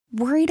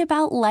Worried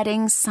about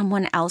letting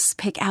someone else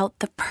pick out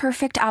the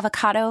perfect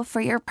avocado for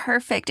your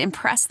perfect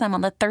impress them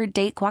on the third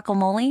date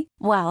guacamole?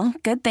 Well,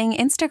 good thing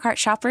Instacart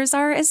shoppers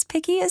are as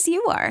picky as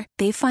you are.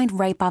 They find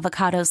ripe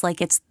avocados like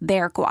it's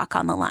their guac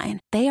on the line.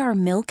 They are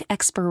milk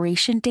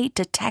expiration date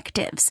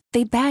detectives.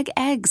 They bag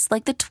eggs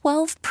like the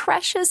 12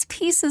 precious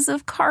pieces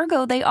of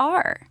cargo they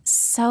are.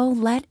 So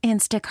let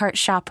Instacart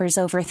shoppers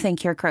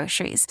overthink your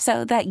groceries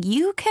so that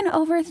you can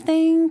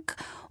overthink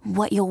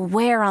what you'll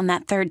wear on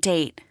that third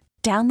date.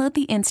 Download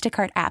the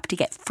Instacart app to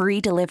get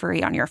free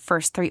delivery on your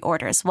first 3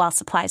 orders while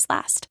supplies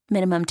last.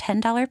 Minimum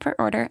 $10 per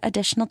order.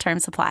 Additional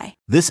terms apply.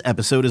 This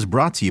episode is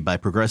brought to you by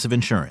Progressive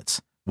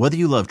Insurance. Whether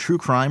you love true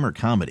crime or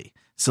comedy,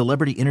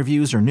 celebrity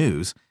interviews or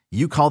news,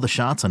 you call the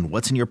shots on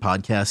what's in your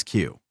podcast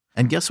queue.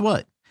 And guess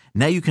what?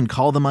 Now you can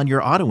call them on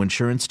your auto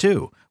insurance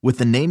too with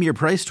the Name Your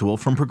Price tool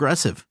from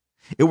Progressive.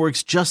 It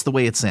works just the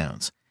way it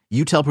sounds.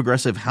 You tell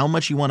Progressive how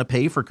much you want to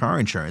pay for car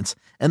insurance,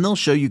 and they'll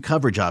show you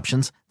coverage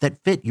options that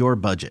fit your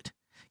budget.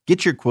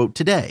 Get your quote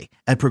today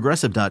at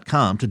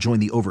Progressive.com to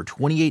join the over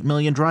 28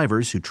 million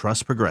drivers who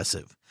trust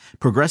Progressive.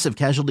 Progressive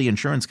Casualty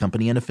Insurance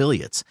Company and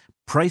Affiliates.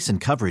 Price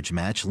and coverage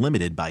match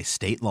limited by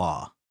state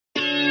law.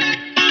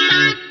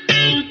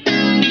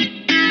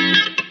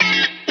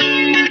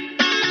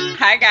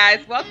 Hi,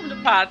 guys. Welcome to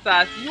Pod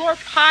Sauce, your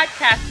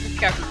podcast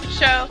discussion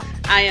show.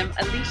 I am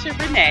Alicia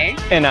Renee.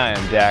 And I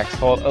am Dax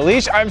Holt.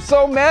 Alicia, I'm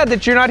so mad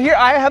that you're not here.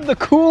 I have the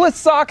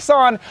coolest socks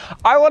on.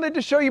 I wanted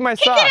to show you my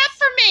socks. Pick it up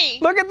for me.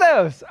 Look at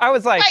those. I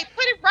was like... Wait,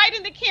 put it right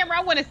in the camera.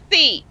 I want to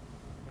see.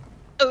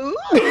 Ooh.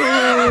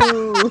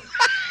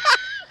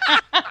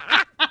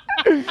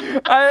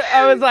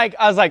 I was like,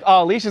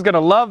 oh, Alicia's going to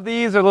love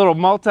these. They're little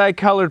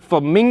multicolored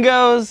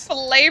flamingos.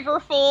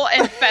 Flavorful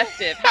and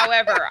festive.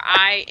 However,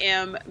 I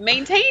am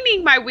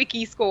maintaining my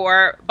wiki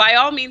score by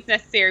all means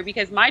necessary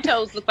because my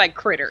toes look like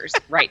critters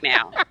right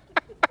now.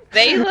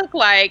 They look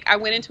like I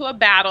went into a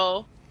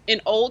battle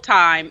in old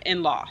time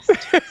and lost.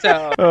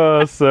 So.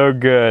 Oh, so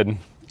good.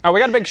 Oh,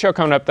 we got a big show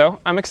coming up, though.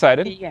 I'm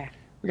excited. Yeah.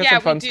 We got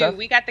some fun stuff.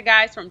 We got the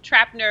guys from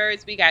Trap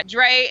Nerds. We got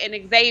Dre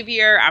and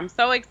Xavier. I'm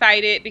so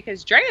excited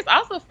because Dre is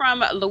also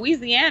from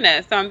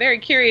Louisiana. So I'm very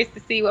curious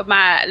to see what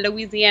my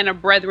Louisiana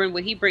brethren,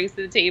 what he brings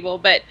to the table.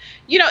 But,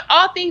 you know,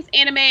 all things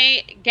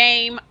anime,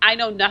 game, I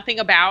know nothing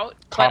about.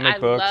 Comic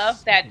books. I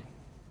love that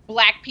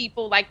Black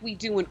people, like we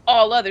do in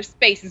all other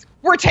spaces,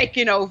 we're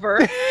taking over.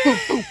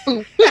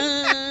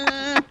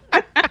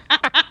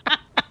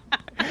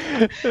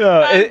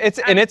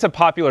 It's a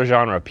popular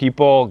genre.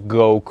 People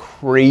go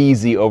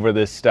crazy over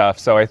this stuff.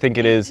 So I think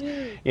it is,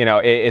 you know,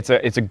 it's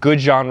a good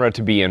genre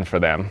to be in for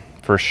them,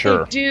 for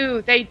sure.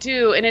 They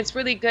do. And it's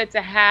really good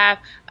to have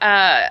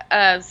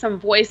some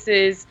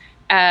voices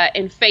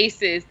and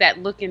faces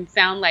that look and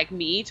sound like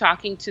me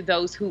talking to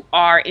those who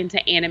are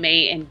into anime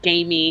and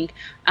gaming.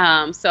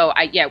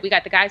 We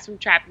got the guys from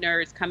Trap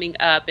Nerds coming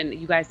up, and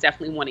you guys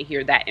definitely want to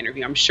hear that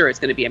interview. I'm sure it's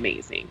going to be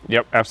amazing.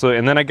 Yep, absolutely.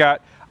 And then I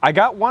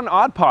got one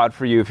odd pod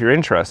for you if you're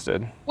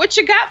interested. What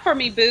you got for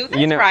me, boo?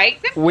 That's right.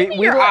 Give me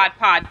your odd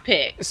pod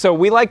pick. So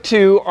we like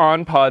to,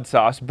 on Pod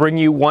Sauce, bring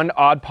you one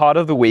odd pod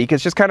of the week.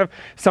 It's just kind of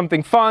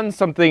something fun,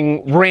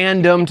 something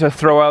random to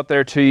throw out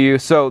there to you.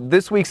 So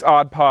this week's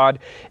odd pod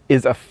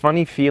is a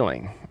funny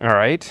feeling. All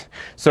right.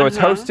 So it's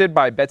hosted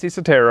by Betsy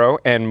Sotero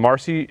and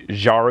Marcy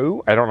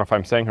Jaru. I don't know if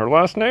I'm saying her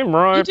last name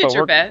right, you did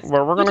your best.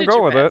 We're going to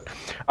go with it.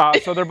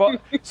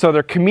 So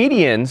they're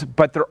comedians,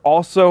 but they're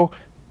also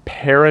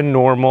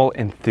paranormal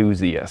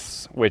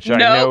enthusiasts, which I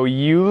know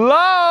you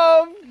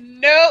love.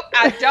 Nope,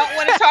 I don't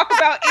want to talk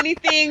about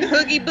anything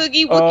hoogie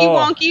boogie woogie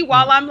wonky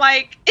while I'm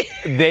like.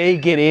 They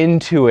get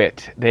into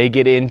it. They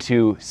get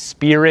into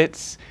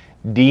spirits,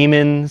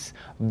 demons,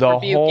 the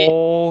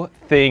whole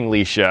thing,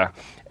 Leisha.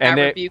 And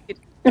I rebuke it.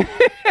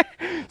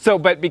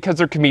 But because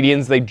they're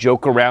comedians, they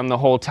joke around the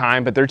whole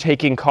time, but they're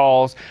taking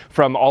calls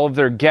from all of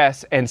their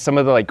guests, and some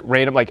of the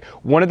random,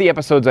 one of the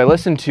episodes I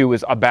listened to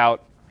was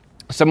about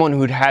someone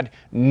who'd had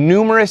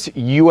numerous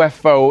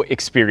UFO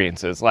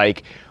experiences,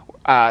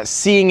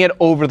 seeing it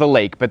over the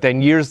lake, but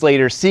then years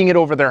later seeing it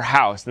over their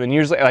house, and then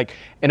years later,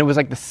 and it was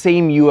the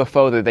same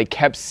UFO that they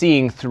kept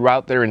seeing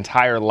throughout their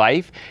entire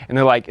life, and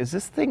they're like, is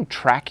this thing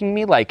tracking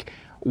me?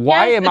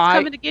 Why am I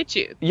coming to get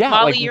you? Yeah,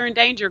 Molly, you're in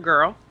danger,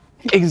 girl.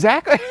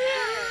 Exactly.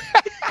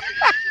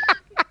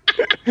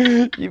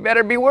 You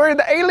better be worried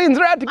the aliens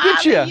are out to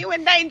get you. You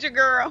in danger,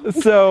 girl.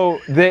 So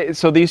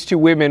these two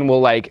women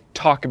will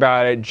talk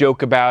about it,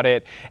 joke about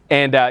it,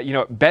 and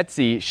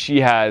Betsy, she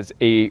has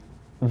a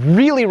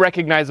really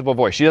recognizable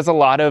voice. She does a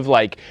lot of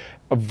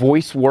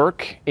voice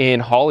work in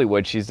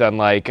Hollywood. She's done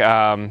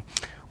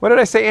what did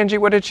I say, Angie?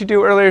 What did she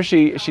do earlier?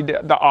 She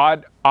did the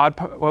odd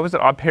what was it?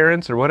 Odd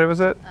Parents, or what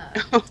was it?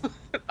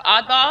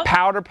 Oddball?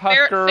 Powder Puff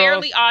Girls.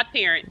 Fairly Odd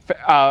Parent.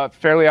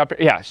 Fairly Odd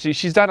Parent. Yeah,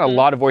 she's done a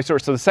lot of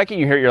voiceover. So the second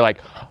you hear it, you're like,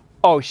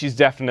 oh, she's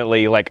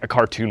definitely a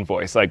cartoon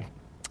voice.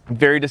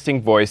 Very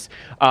distinct voice.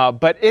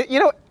 But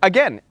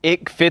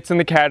it fits in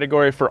the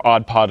category for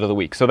Odd Pod of the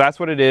Week. So that's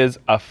what it is,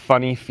 a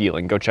funny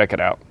feeling. Go check it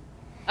out.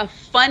 A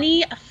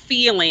funny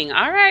feeling.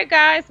 All right,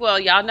 guys. Well,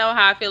 y'all know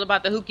how I feel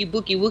about the hooky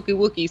bookie wookie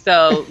wookie.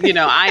 So,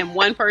 I am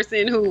one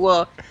person who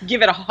will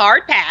give it a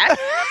hard pass.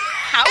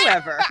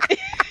 However,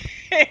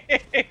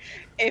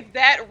 if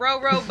that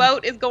row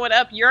boat is going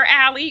up your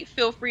alley,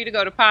 feel free to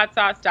go to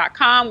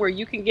podsauce.com where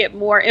you can get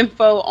more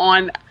info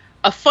on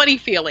a funny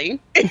feeling.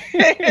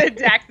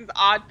 Dax's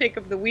odd pick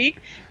of the week.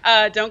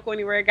 Don't go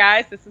anywhere,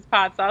 guys. This is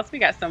Pod Sauce. We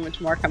got so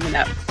much more coming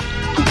up.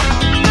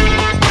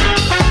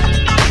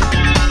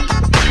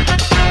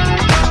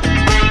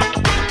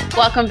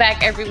 Welcome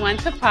back, everyone,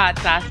 to Pod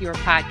Sauce, your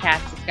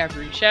podcast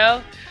discovery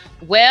show.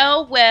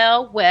 Well,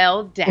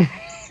 Dax,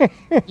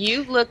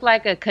 you look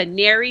like a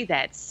canary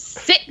that's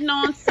sitting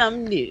on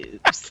some news.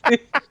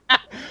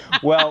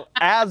 Well,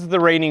 as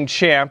the reigning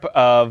champ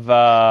of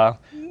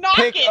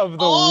pick of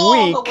the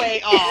week, the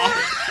way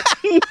off.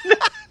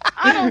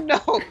 I don't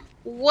know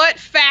what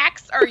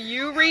facts are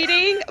you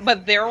reading,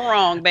 but they're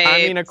wrong, babe.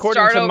 I mean,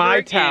 according to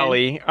my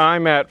tally,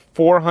 I'm at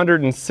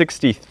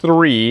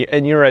 463,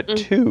 and you're at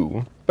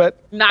 2.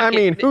 But,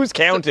 who's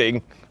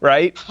counting,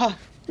 right?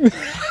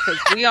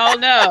 We all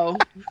know.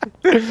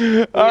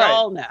 We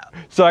all know.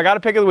 So I got a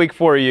pick of the week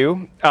for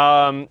you.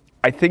 I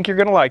think you're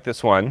going to like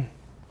this one.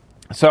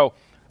 So,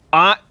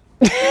 I'm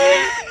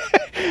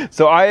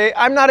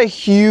not a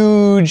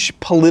huge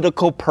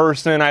political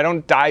person. I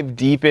don't dive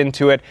deep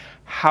into it.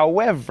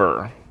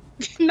 However...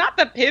 Not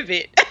the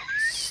pivot.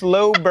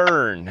 Slow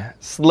burn.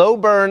 Slow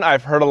burn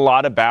I've heard a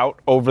lot about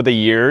over the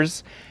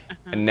years.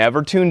 I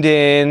never tuned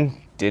in.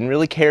 Didn't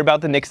really care about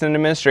the Nixon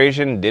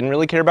administration, didn't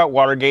really care about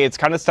Watergate. It's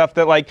kind of stuff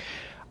that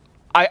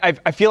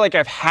I feel like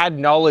I've had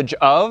knowledge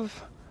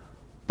of,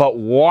 but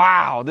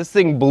wow, this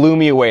thing blew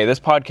me away. This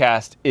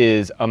podcast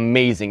is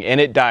amazing,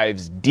 and it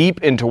dives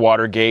deep into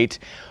Watergate.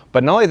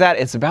 But not only that,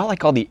 it's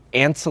about all the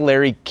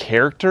ancillary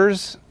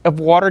characters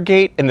of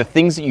Watergate and the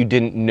things that you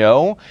didn't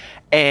know,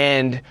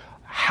 and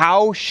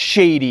how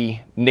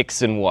shady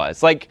Nixon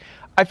was.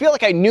 I feel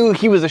like I knew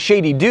he was a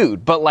shady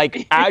dude, but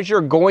as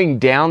you're going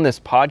down this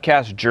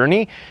podcast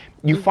journey,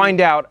 you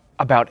find out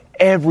about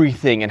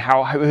everything and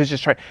how he was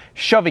just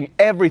shoving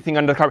everything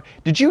under the carpet.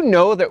 Did you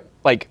know that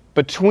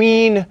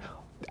between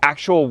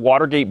actual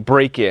Watergate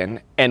break-in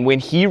and when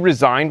he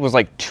resigned was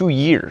 2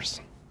 years?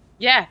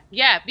 Yeah,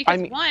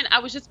 because I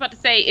was just about to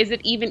say, is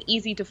it even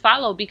easy to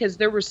follow? Because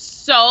there were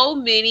so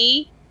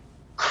many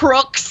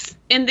crooks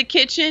in the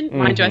kitchen.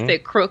 Mind you, I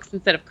said crooks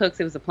instead of cooks.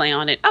 It was a play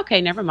on it.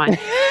 Okay, never mind.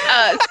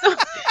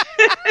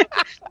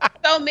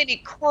 So many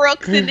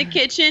crooks in the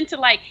kitchen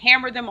to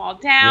hammer them all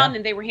down,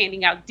 and they were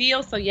handing out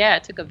deals. So yeah,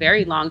 it took a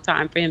very long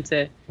time for him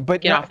to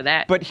get off of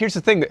that. But here's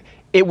the thing: that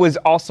it was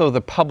also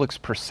the public's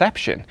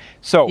perception.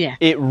 So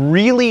it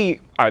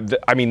really,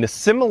 the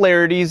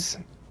similarities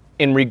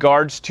in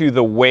regards to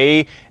the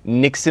way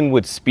Nixon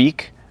would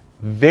speak.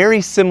 Very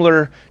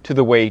similar to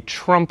the way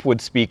Trump would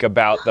speak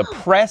about the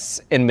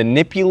press and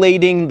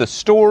manipulating the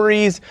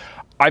stories.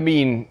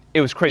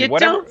 It was crazy. You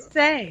don't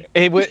say.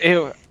 It was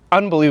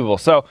unbelievable.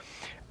 So,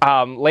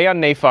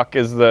 Leon Neyfakh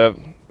is that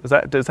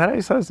how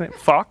you say his name?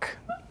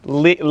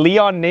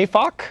 Leon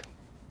Neyfakh?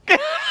 Is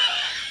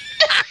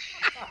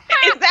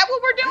that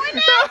what we're doing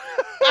now?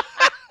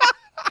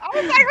 I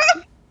was like,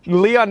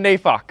 Leon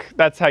Neyfakh,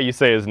 that's how you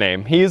say his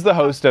name. He's the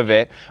host of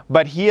it,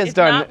 but he has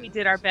we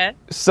did our best.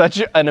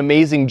 Such an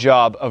amazing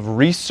job of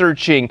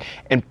researching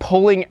and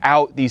pulling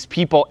out these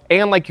people,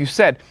 and like you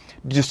said,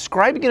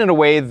 describing it in a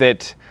way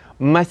that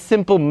my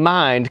simple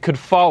mind could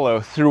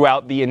follow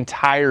throughout the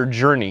entire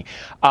journey.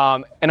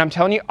 And I'm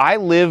telling you, I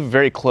live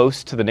very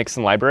close to the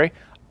Nixon Library.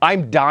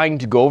 I'm dying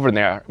to go over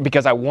there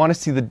because I want to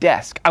see the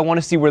desk. I want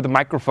to see where the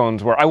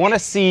microphones were. I want to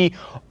see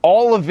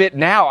all of it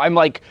now. I'm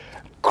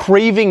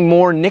craving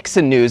more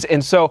Nixon news.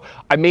 And so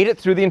I made it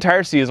through the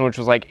entire season, which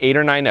was 8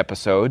 or 9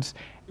 episodes.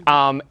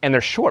 And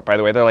they're short, by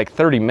the way. They're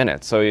 30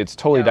 minutes, so it's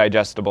totally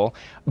digestible.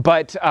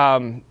 But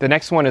the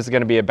next one is going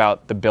to be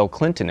about the Bill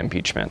Clinton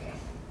impeachment.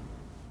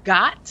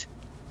 Got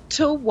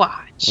to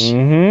watch.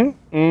 Want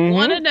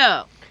to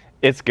know.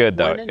 It's good,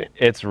 though.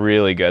 It's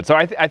really good. So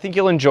I think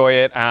you'll enjoy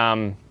it.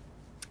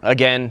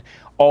 Again,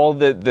 all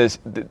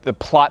the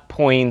plot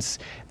points,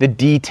 the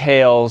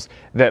details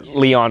that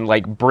Leon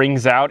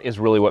brings out is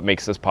really what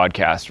makes this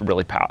podcast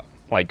really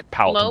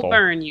palatable. Slow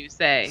burn, you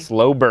say.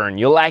 Slow burn.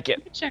 You'll like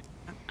it.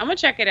 I'm gonna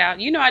check it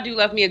out. I do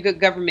love me a good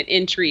government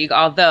intrigue.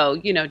 Although,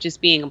 just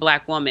being a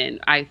Black woman,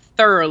 I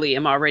thoroughly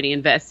am already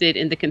invested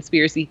in the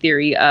conspiracy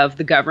theory of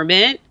the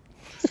government.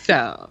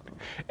 So.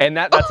 And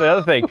that's the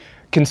other thing.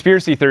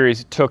 Conspiracy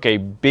theories took a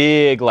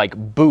big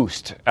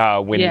boost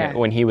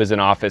when he was in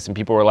office, and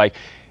people were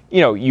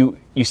you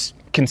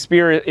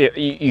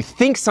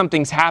think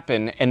something's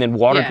happened, and then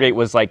Watergate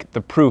was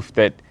the proof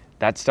that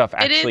stuff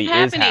actually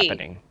is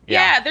happening.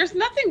 Yeah, there's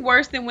nothing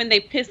worse than when they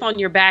piss on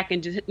your back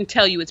and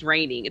tell you it's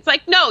raining. It's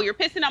no, you're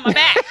pissing on my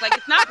back.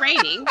 It's not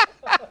raining.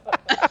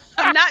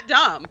 I'm not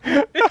dumb.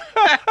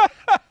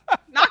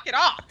 Knock it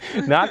off.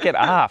 Knock it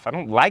off. I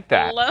don't like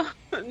that.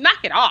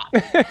 Knock it off.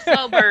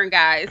 Slow burn,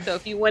 guys. So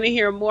if you want to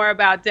hear more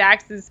about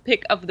Dax's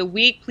pick of the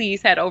week,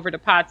 please head over to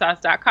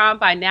podsauce.com.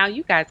 By now,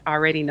 you guys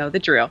already know the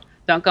drill.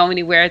 Don't go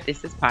anywhere.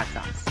 This is Pod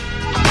Sauce.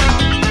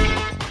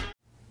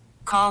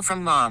 Call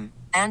from mom.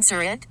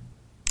 Answer it.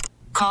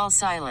 Call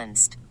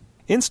silenced.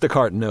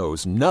 Instacart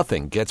knows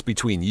nothing gets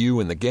between you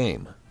and the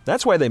game.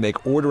 That's why they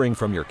make ordering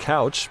from your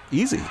couch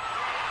easy.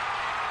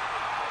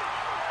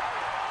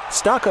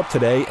 Stock up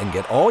today and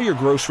get all your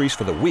groceries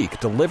for the week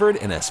delivered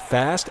in as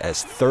fast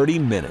as 30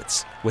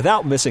 minutes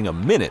without missing a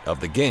minute of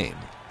the game.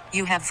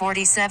 You have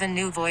 47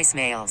 new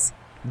voicemails.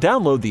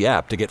 Download the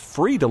app to get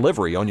free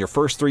delivery on your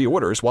first 3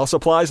 orders while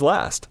supplies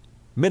last.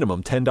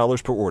 Minimum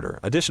 $10 per order.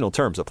 Additional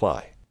terms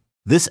apply.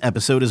 This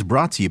episode is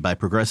brought to you by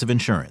Progressive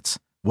Insurance.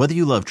 Whether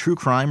you love true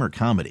crime or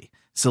comedy,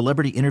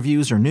 celebrity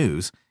interviews or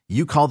news,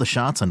 you call the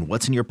shots on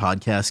what's in your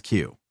podcast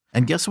queue.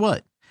 And guess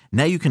what?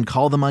 Now you can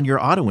call them on your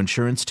auto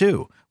insurance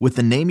too with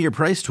the Name Your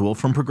Price tool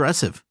from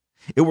Progressive.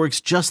 It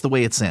works just the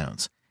way it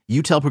sounds.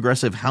 You tell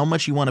Progressive how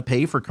much you want to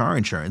pay for car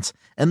insurance,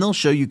 and they'll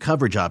show you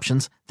coverage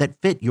options that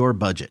fit your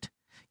budget.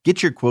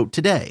 Get your quote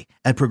today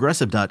at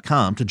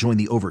Progressive.com to join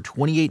the over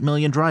 28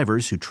 million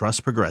drivers who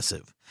trust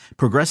Progressive.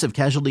 Progressive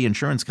Casualty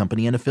Insurance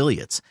Company and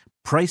Affiliates.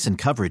 Price and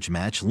coverage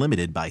match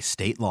limited by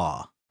state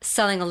law.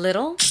 Selling a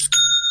little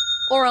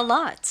or a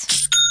lot?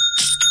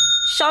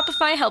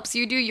 Shopify helps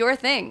you do your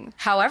thing,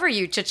 however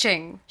you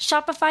cha-ching.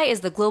 Shopify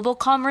is the global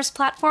commerce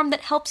platform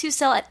that helps you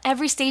sell at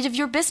every stage of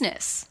your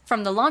business.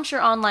 From the launch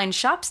your online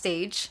shop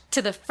stage,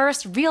 to the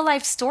first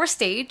real-life store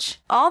stage,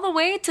 all the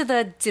way to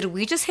the did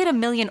we just hit 1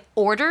 million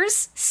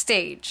orders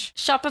stage.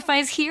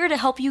 Shopify's here to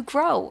help you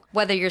grow.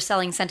 Whether you're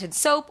selling scented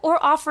soap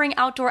or offering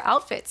outdoor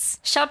outfits,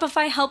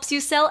 Shopify helps you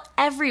sell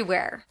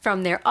everywhere.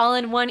 From their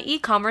all-in-one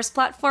e-commerce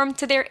platform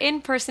to their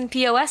in-person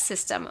POS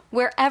system,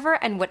 wherever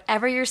and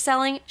whatever you're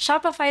selling,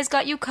 Shopify's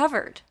got you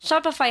covered.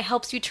 Shopify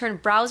helps you turn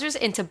browsers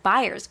into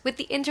buyers with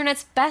the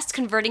internet's best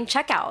converting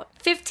checkout.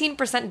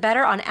 15%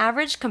 better on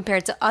average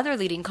compared to other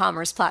leading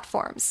commerce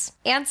platforms.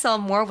 And sell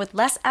more with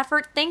less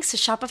effort thanks to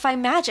Shopify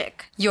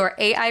Magic, your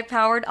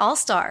AI-powered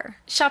all-star.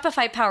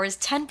 Shopify powers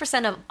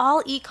 10% of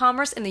all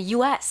e-commerce in the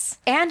US.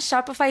 And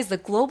Shopify is the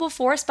global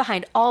force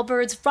behind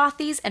Allbirds,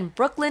 Rothy's, and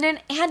Brooklinen,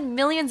 and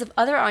millions of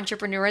other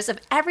entrepreneurs of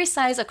every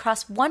size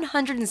across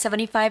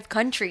 175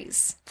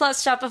 countries.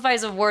 Plus,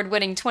 Shopify's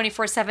award-winning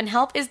 24/7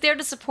 help is there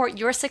to support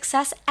your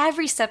success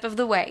every step of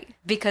the way.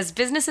 Because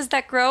businesses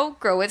that grow,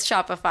 grow with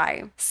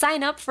Shopify.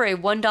 Sign up for a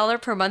 $1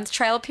 per month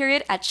trial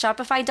period at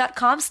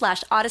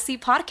shopify.com/Odyssey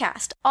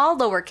Podcast, all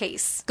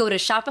lowercase. Go to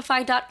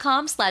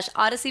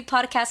shopify.com/Odyssey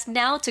Podcast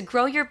now to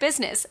grow your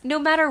business, no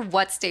matter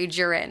what stage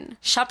you're in.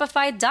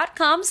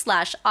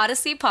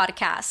 Shopify.com/Odyssey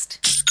Podcast.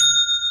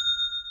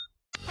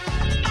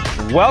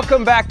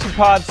 Welcome back to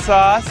Pod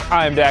Sauce.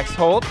 I'm Dax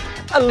Holt.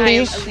 I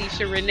am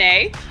Alicia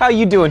Renee. How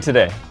you doing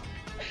today?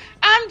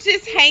 I'm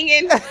just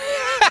hanging.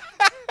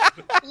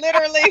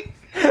 Literally.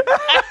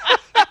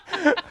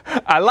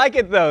 I like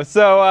it though.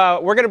 So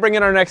we're going to bring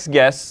in our next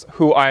guests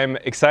who I'm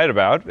excited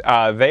about.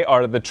 They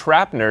are the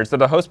Trap Nerds. They're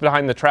the hosts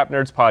behind the Trap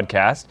Nerds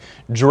podcast,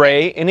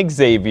 Dre and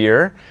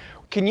Xavier.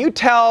 Can you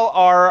tell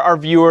our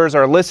viewers,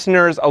 our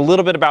listeners, a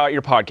little bit about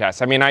your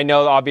podcast? I mean, I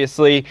know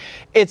obviously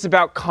it's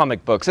about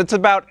comic books, it's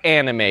about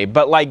anime,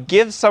 but like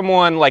give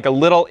someone like a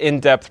little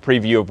in-depth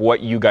preview of what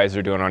you guys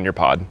are doing on your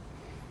pod.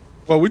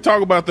 Well, we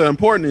talk about the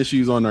important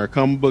issues on our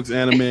comic books,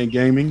 anime, and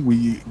gaming.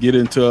 We get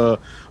into a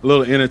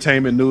little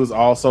entertainment news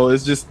also.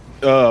 It's just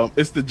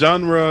it's the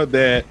genre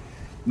that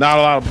not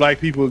a lot of black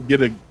people get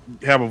to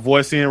have a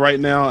voice in right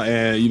now,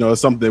 and you know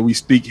it's something that we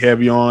speak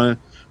heavy on,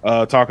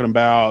 talking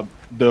about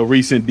the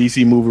recent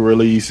DC movie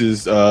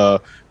releases,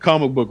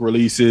 comic book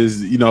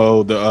releases, you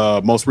know, the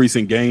most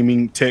recent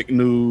gaming tech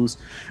news,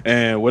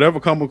 and whatever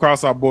comes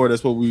across our board,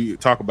 that's what we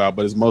talk about.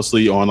 But it's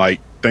mostly on like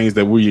things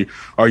that we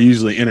are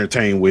usually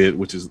entertained with,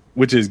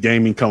 which is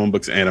gaming, comic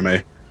books,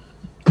 anime.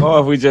 Or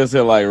if we just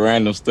hit like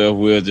random stuff,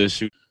 we'll just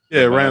shoot.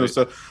 Yeah, random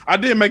stuff. I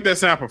did make that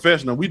sound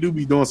professional. We do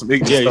be doing some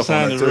ignorant stuff.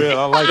 Yeah, you sounded real.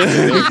 I like it.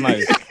 It's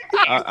nice.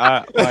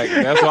 I like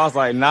that's why I was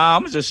like, nah,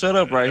 I'm gonna just shut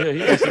up right here.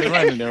 He actually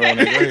running there on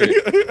that. Go ahead.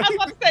 I was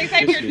about to say,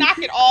 Xavier, knock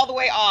it all the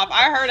way off.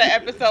 I heard an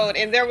episode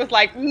and there was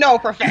like no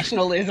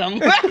professionalism.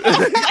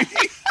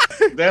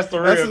 That's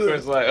the real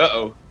question.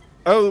 Like,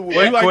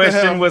 what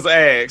question was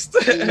asked?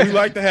 We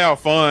like to have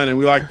fun, and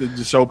we like to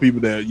just show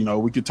people that you know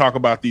we can talk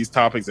about these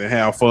topics and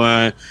have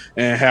fun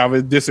and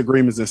have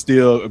disagreements and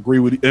still agree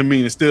with. I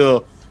mean, and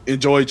still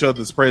enjoy each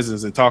other's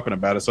presence and talking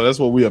about it. So that's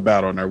what we're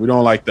about on there. We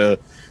don't like to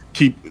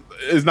keep.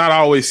 It's not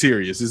always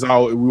serious. It's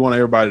all we want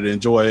everybody to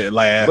enjoy it,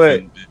 laugh.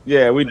 But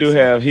we do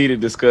have heated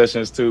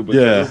discussions too. But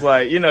it's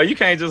like you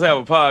can't just have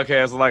a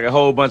podcast with like a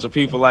whole bunch of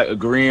people like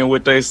agreeing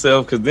with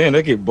themselves because then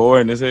they get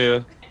boring as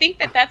hell. I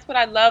think that's what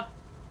I love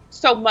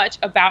so much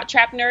about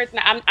Trap Nerds.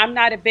 Now, I'm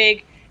not a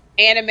big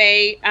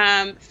anime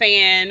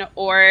fan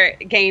or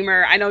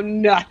gamer. I know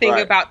nothing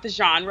about the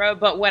genre,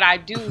 but what I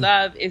do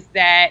love is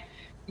that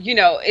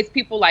it's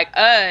people like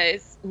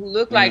us who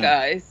look like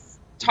us.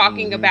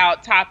 Talking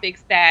about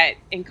topics that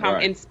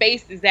in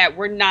spaces that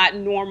we're not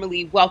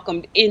normally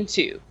welcomed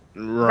into,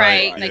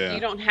 right? Like you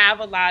don't have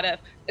a lot of,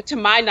 to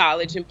my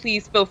knowledge, and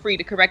please feel free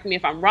to correct me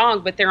if I'm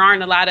wrong, but there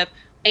aren't a lot of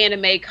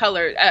anime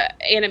color,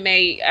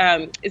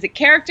 is it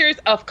characters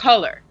of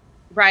color,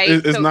 right?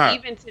 It's so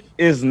not.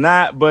 It's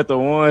not, but the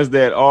ones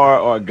that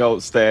are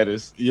GOAT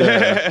status.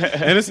 Yeah,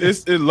 and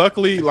it's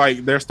luckily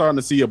like they're starting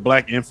to see a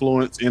black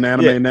influence in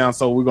anime now.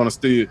 So we're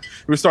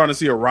starting to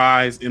see a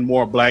rise in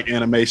more black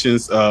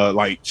animations.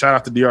 Like shout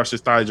out to DR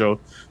Shistaijo.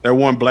 They're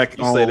one black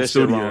owned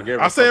studio.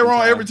 I say it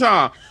wrong every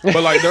time,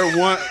 but like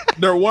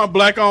they're one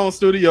black owned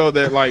studio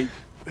that like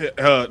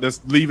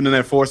that's leaving in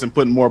that force and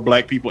putting more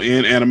black people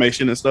in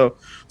animation and stuff.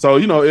 So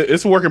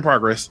it's a work in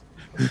progress.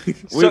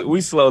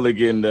 we slowly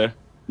getting there.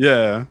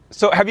 Yeah.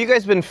 So have you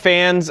guys been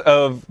fans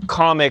of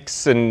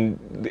comics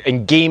and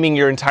gaming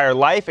your entire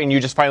life, and you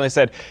just finally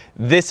said,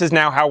 this is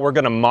now how we're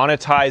going to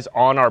monetize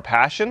on our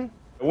passion?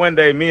 One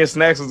day, me and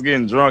Snacks was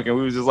getting drunk, and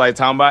we was just like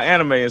talking about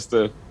anime and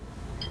stuff.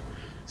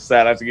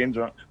 Sad after getting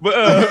drunk. But,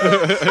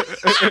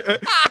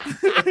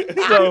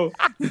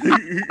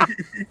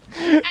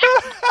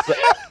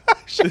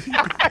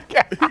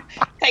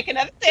 Take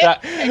another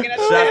sip.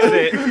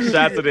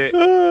 Shot to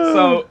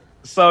that.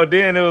 So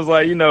then it was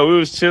like, we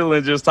was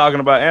chilling, just talking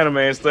about anime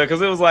and stuff.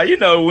 Because it was like,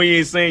 we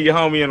ain't seen your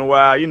homie in a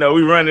while.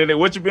 We running it.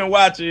 What you been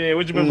watching?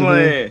 What you been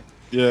playing?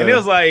 Yeah. And it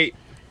was like,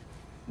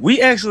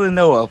 we actually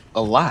know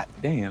a lot.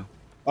 Damn.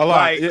 A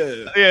lot. Like,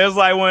 yeah, it's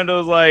like one of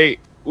those, like,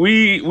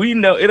 we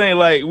know. It ain't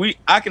like,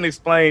 I can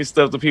explain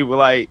stuff to people.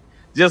 Like,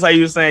 just like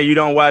you were saying, you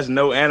don't watch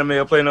no anime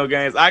or play no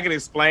games. I can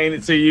explain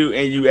it to you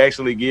and you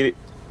actually get it.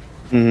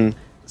 Mm-hmm.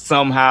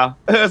 Somehow.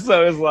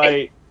 So it's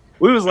like,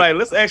 we was like,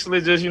 let's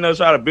actually just,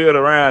 try to build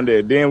around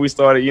it. Then we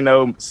started,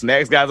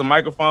 Snacks got the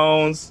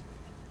microphones.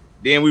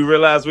 Then we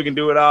realized we can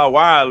do it all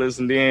wireless,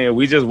 and then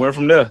we just went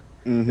from there.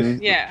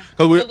 Mm-hmm. Yeah.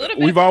 Because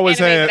we've always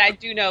had. had. That I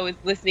do know is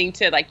listening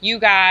to like you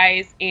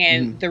guys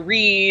and The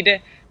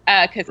Read,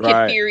 because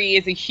Kid Fury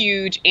is a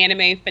huge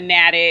anime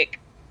fanatic.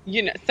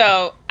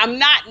 So I'm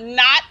not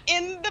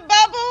in the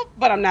bubble,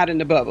 but I'm not in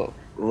the bubble.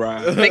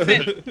 Right. Makes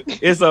sense.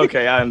 It's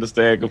okay. I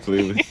understand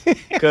completely.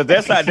 Because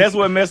that's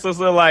what messed us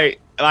up. Like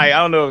I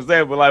don't know if it's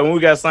that, but like when we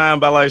got signed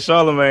by like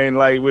Charlemagne,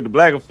 like with the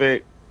Black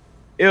Effect,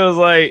 it was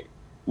like,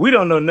 we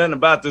don't know nothing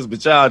about this,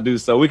 but y'all do.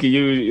 So we can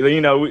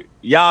use,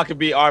 y'all could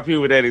be our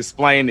people that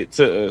explain it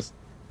to us.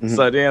 Mm-hmm.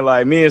 So then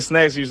like me and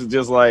Snacks used to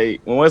just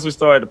like, once we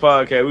started the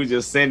podcast, we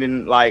just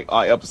sending like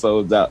our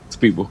episodes out to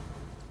people.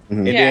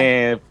 Mm-hmm. And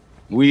then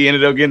we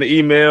ended up getting an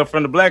email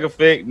from the Black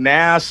Effect.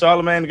 Now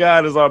Charlemagne the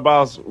God is our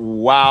boss.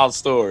 Wild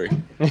story.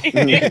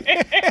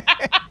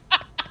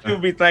 People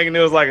be thinking it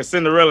was like a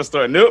Cinderella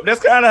story. Nope,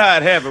 that's kind of how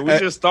it happened. We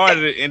just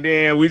started it, and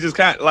then we just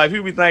kind of like,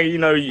 people be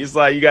thinking, it's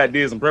like you got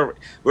this and perfect.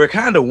 We're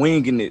kind of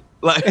winging it,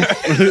 like.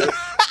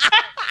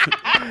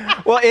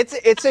 Well,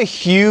 it's a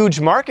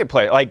huge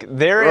marketplace. Like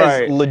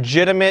there is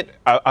legitimate,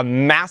 a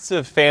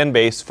massive fan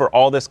base for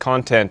all this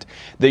content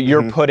that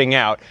you're putting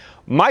out.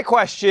 My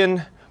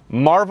question: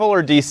 Marvel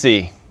or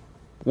DC?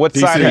 What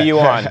side are you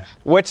on?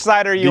 Which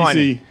side are you on?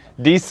 DC.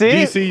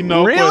 DC,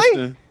 no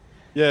question.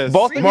 Yes.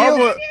 Both of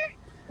you?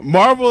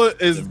 Marvel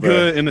is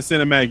good in the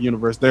cinematic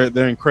universe.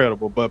 They're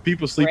incredible, but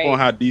people sleep on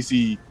how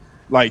DC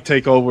like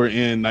take over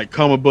in like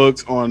comic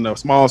books on the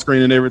small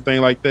screen and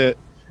everything like that.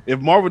 If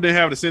Marvel didn't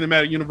have the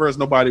cinematic universe,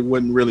 nobody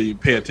wouldn't really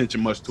pay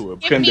attention much to it.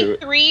 Give me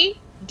 3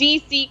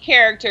 DC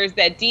characters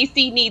that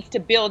DC needs to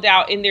build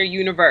out in their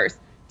universe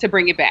to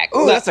bring it back.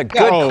 Oh, that's a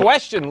good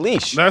question,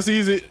 Leash. That's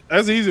easy.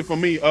 That's easy for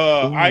me.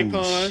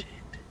 Icon.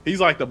 He's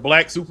like the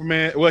Black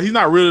Superman. Well, he's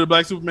not really the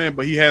Black Superman,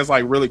 but he has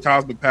like really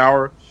cosmic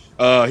power.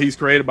 He's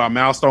created by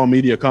Milestone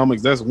Media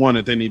Comics. That's one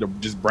that they need to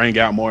just bring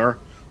out more.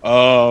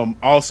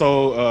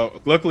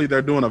 Also, luckily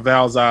they're doing a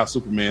Val Zod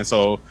Superman,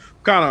 so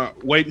kind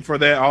of waiting for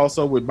that.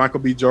 Also with Michael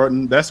B.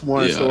 Jordan, that's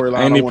one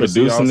storyline. Ain't he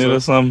producing it or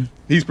something?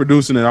 He's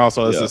producing it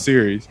also. It's a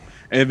series.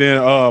 And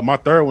then my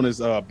third one is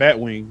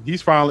Batwing.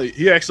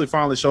 He actually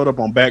finally showed up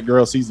on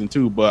Batgirl season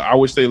 2, but I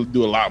wish they would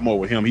do a lot more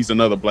with him. He's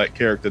another black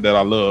character that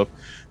I love.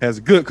 Has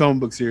a good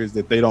comic book series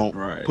that they don't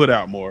put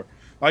out more.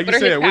 Like you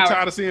said, we're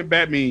tired of seeing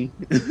Batman.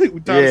 We're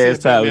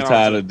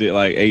tired of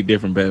like 8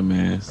 different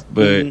Batmans.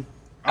 But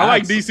I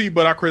like DC,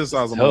 but I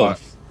criticize them a lot.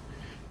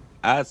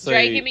 I'd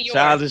say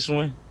Childish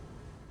one.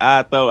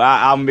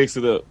 I'll mix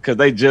it up because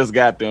they just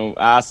got them.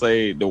 I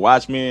say the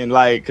Watchmen,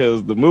 like,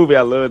 because the movie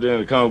I loved in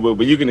the comic book,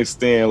 but you can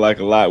extend like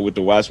a lot with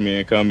the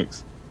Watchmen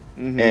comics,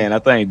 and I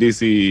think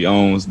DC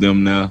owns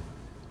them now.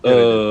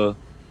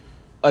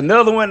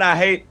 Another one I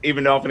hate,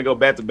 even though I'm gonna go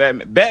back to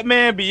Batman.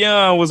 Batman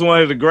Beyond was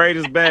one of the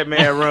greatest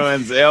Batman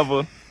runs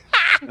ever.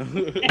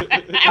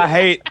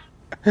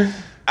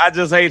 I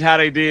just hate how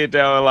they did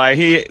that. Like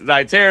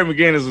Terry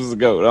McGinnis was a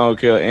GOAT. I don't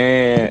care.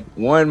 And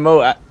one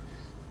more,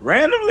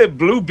 randomly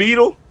Blue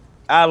Beetle.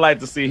 I'd like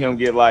to see him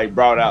get like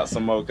brought out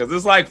some more because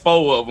it's like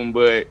 4 of them.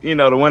 But the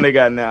one they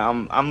got now,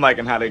 I'm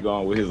liking how they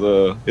going with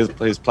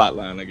his plot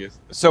line, I guess.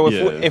 So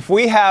if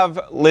we have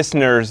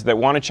listeners that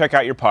want to check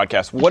out your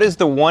podcast, what is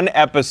the one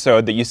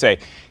episode that you say,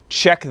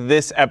 check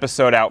this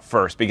episode out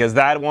first? Because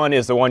that one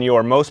is the one you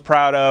are most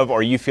proud of,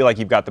 or you feel like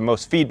you've got the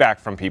most feedback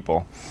from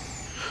people.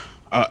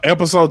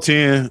 Episode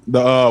 10,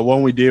 the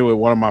one we did with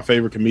one of my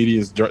favorite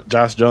comedians,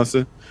 Josh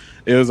Johnson.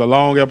 It was a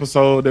long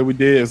episode that we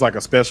did. It's like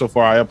a special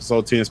for our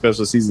episode 10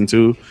 special season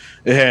 2.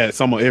 It had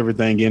some of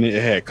everything in it.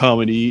 It had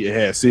comedy. It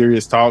had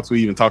serious talks.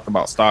 We even talked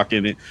about stock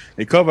in it.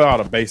 It covered all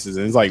the bases.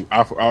 And it's like,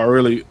 I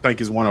really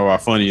think it's one of our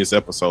funniest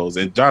episodes.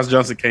 And Josh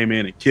Johnson came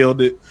in and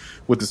killed it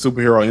with the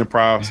superhero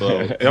improv. So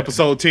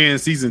episode 10,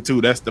 season 2,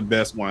 that's the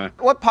best one.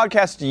 What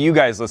podcast do you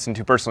guys listen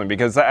to personally?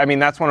 Because, I mean,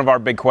 that's one of our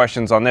big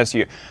questions on this.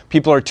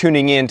 People are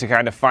tuning in to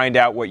kind of find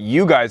out what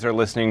you guys are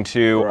listening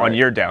to on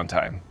your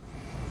downtime.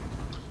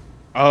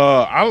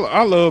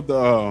 I love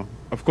the,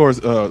 of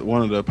course,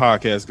 one of the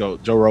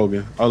podcasts, Joe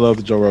Rogan. I love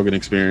the Joe Rogan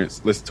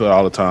Experience. Listen to it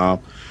all the time.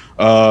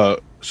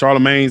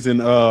 Charlamagne's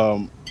and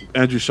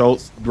Andrew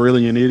Schultz,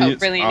 Brilliant Idiots.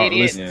 Brilliant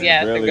Idiots.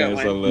 Yeah, that's a good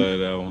one. I love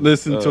that one.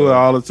 Listen to it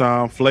all the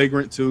time.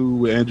 Flagrant 2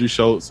 with Andrew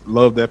Schultz.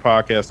 Love that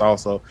podcast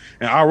also.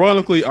 And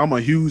ironically, I'm a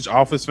huge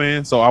Office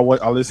fan, so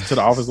I listen to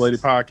the Office Lady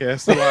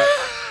podcast a lot.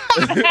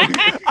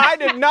 I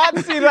did not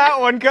see that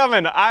one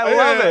coming. I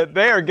love it.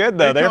 They are good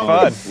though. They're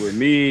fun. With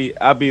me,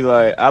 I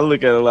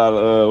look at a lot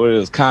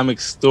of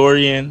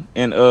Comicstorian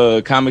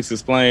and Comics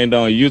Explained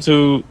on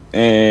YouTube.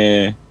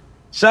 And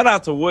shout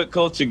out to What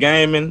Culture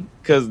Gaming,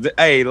 because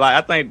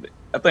I think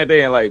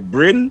they in like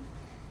Britain,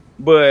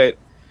 but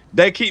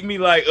they keep me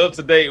like up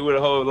to date with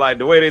the whole like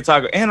the way they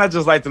talk. And I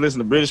just like to listen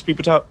to British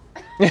people talk.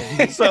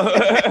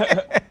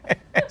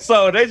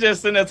 So they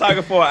just sitting there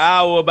talking for an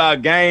hour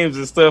about games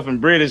and stuff in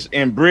British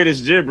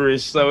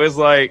gibberish. So it's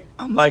like,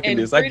 I'm liking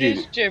this. I get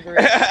it.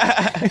 Gibberish.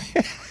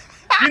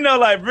 You know,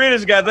 like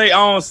British got their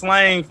own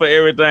slang for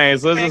everything.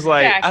 So it's just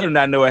like, I do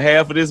not know what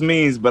half of this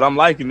means, but I'm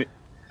liking it.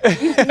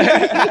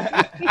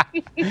 That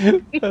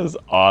was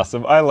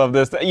awesome. I love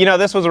this. You know,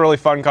 this was a really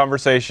fun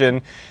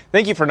conversation.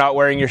 Thank you for not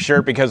wearing your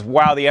shirt because,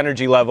 wow, the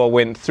energy level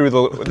went through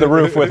the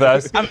roof with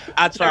us.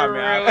 I try,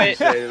 man.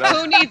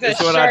 Who needs a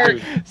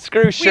shirt?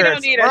 Screw shirts. We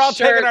don't need We're a all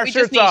shirt. taking our we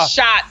shirts just need off.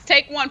 shots.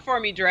 Take one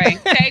for me, Dre.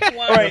 Take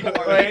one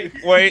for me.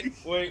 Wait.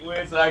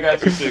 So I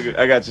got your sugar.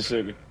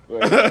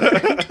 Wait.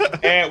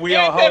 And we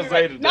on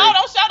Jose today. No,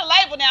 don't show the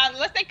label now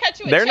unless they cut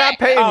you a They're check. not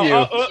paying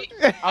you.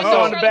 I'm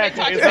showing the back of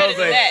it. It's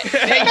Jose.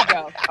 There you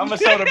go. I'm going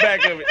to show the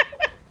back of it.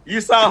 You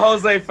saw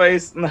Jose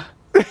face. No.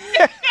 Guys,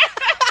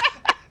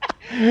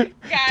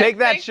 Take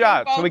that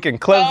shot so we can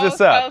close this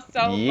up.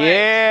 So much.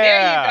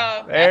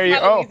 Yeah. There you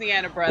go. That's my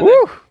Louisiana brother.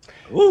 Woo.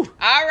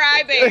 All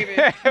right, baby.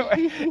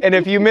 And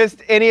if you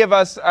missed any of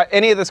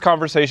this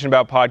conversation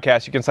about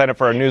podcasts, you can sign up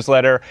for our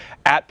newsletter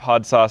at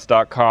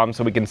podsauce.com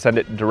so we can send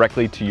it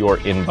directly to your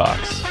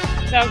inbox.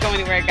 Don't go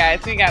anywhere,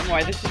 guys. We got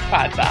more. This is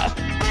Pod Sauce.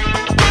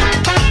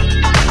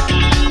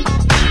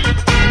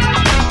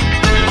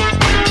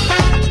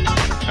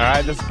 All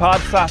right, this is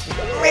Pod Sauce.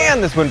 Man,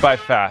 this went by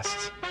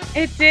fast.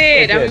 It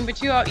did. I mean,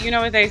 but you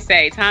know what they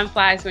say. Time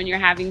flies when you're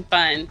having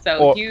fun.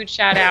 So huge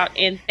shout out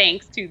and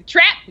thanks to the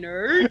Trap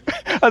Nerds.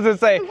 I was going to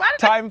say,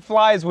 time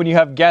flies when you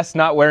have guests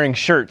not wearing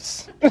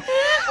shirts.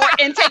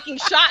 And taking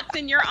shots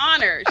in your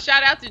honor.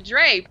 Shout out to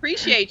Dre.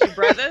 Appreciate you,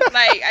 brother.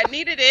 Like, I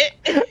needed it.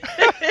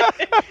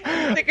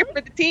 Sticking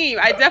for the team.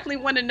 I definitely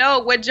want to know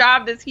what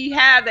job does he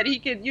have that he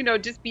could,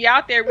 just be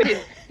out there with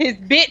his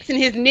bits and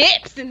his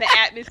nips in the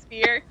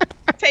atmosphere.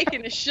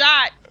 Taking a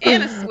shot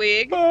and a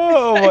swig.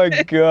 Oh my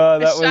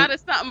God. A shot of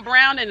something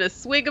brown and a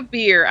swig of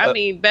beer. I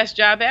mean, best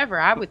job ever,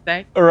 I would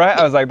say. All right.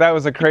 I was like, that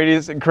was the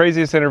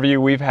craziest interview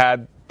we've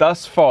had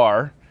thus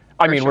far.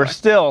 I mean, we're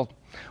still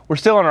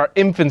in our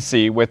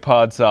infancy with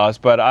Pod Sauce,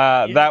 but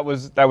that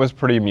was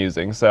pretty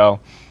amusing. So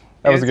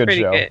that was a good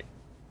show. Good.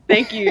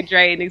 Thank you,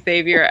 Dre and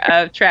Xavier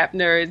of Trap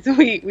Nerds.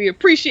 We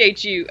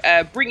appreciate you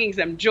bringing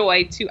some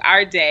joy to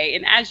our day.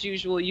 And as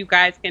usual, you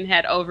guys can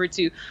head over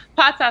to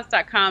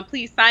podsauce.com.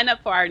 Please sign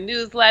up for our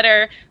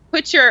newsletter.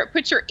 Put your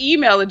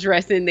email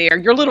address in there,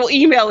 your little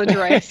email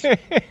address.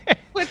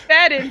 Put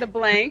that in the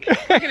blank.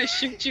 We're going to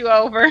shoot you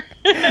over.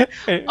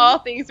 All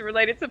things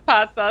related to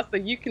Pod Sauce so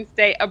you can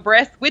stay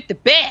abreast with the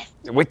best.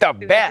 With the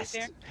best.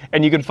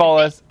 And you can follow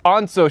us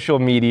on social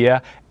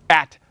media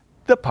at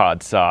The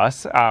Pod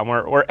Sauce.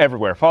 We're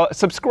everywhere.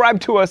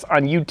 Subscribe to us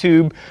on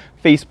YouTube,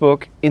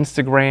 Facebook,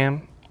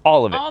 Instagram,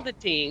 all of it. All the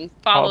things.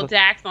 Follow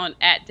Dax on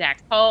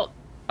 @DaxHult.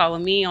 Follow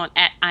me on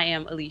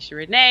 @IamAlicia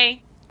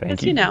Renee.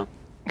 Thank you.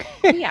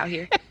 We out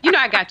here.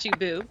 I got you,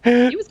 boo.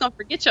 You was going to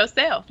forget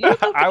yourself.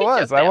 I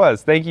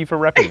was. Thank you for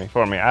repping me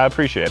for me. I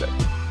appreciate it.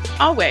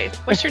 Always.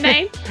 What's your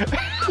name?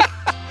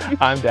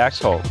 I'm Dax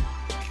Holt.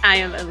 I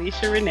am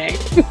Alicia Renee.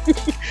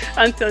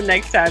 Until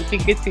next time, be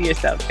good to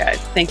yourself, guys.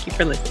 Thank you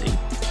for listening.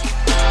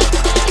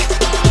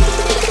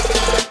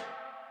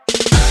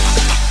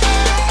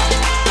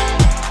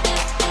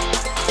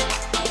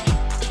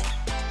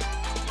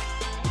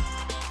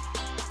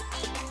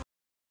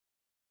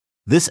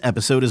 This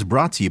episode is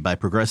brought to you by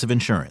Progressive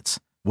Insurance.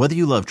 Whether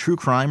you love true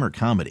crime or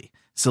comedy,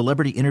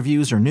 celebrity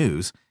interviews or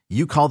news,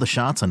 you call the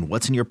shots on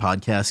what's in your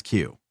podcast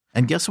queue.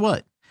 And guess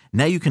what?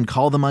 Now you can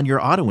call them on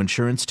your auto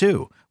insurance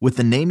too with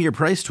the Name Your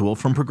Price tool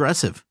from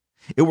Progressive.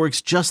 It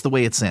works just the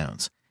way it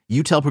sounds.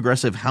 You tell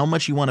Progressive how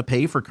much you want to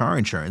pay for car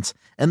insurance,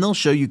 and they'll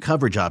show you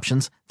coverage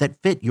options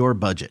that fit your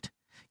budget.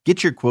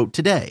 Get your quote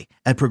today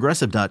at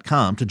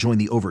Progressive.com to join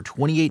the over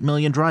 28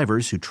 million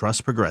drivers who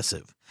trust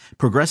Progressive.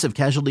 Progressive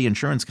Casualty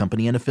Insurance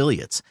Company and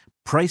Affiliates.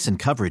 Price and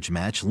coverage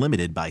match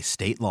limited by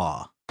state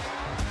law.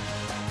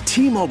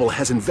 T-Mobile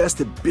has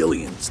invested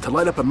billions to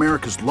light up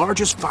America's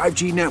largest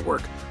 5G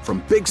network,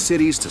 from big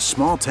cities to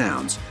small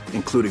towns,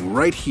 including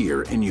right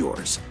here in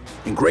yours.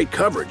 And great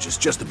coverage is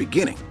just the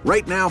beginning.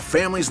 Right now,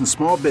 families and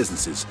small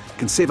businesses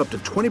can save up to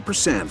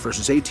 20%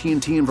 versus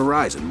AT&T and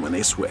Verizon when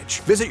they switch.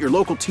 Visit your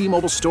local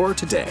T-Mobile store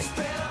today.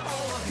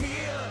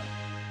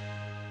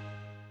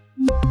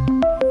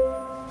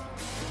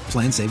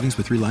 Plan savings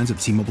with 3 lines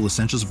of T-Mobile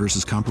Essentials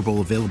versus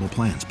comparable available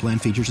plans. Plan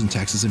features and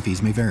taxes and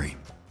fees may vary.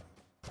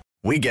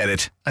 We get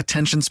it.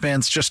 Attention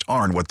spans just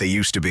aren't what they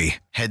used to be.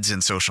 Heads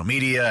in social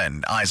media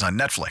and eyes on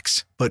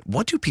Netflix. But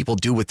what do people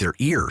do with their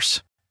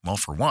ears? Well,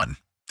 for one,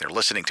 they're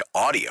listening to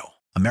audio.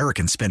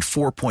 Americans spend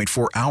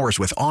 4.4 hours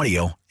with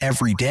audio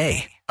every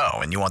day. Oh,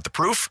 and you want the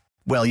proof?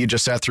 Well, you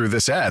just sat through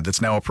this ad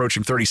that's now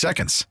approaching 30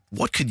 seconds.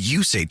 What could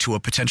you say to a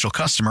potential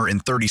customer in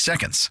 30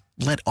 seconds?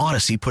 Let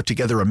Odyssey put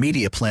together a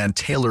media plan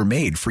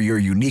tailor-made for your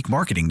unique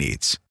marketing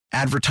needs.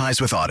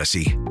 Advertise with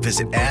Odyssey.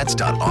 Visit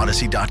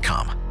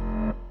ads.odyssey.com.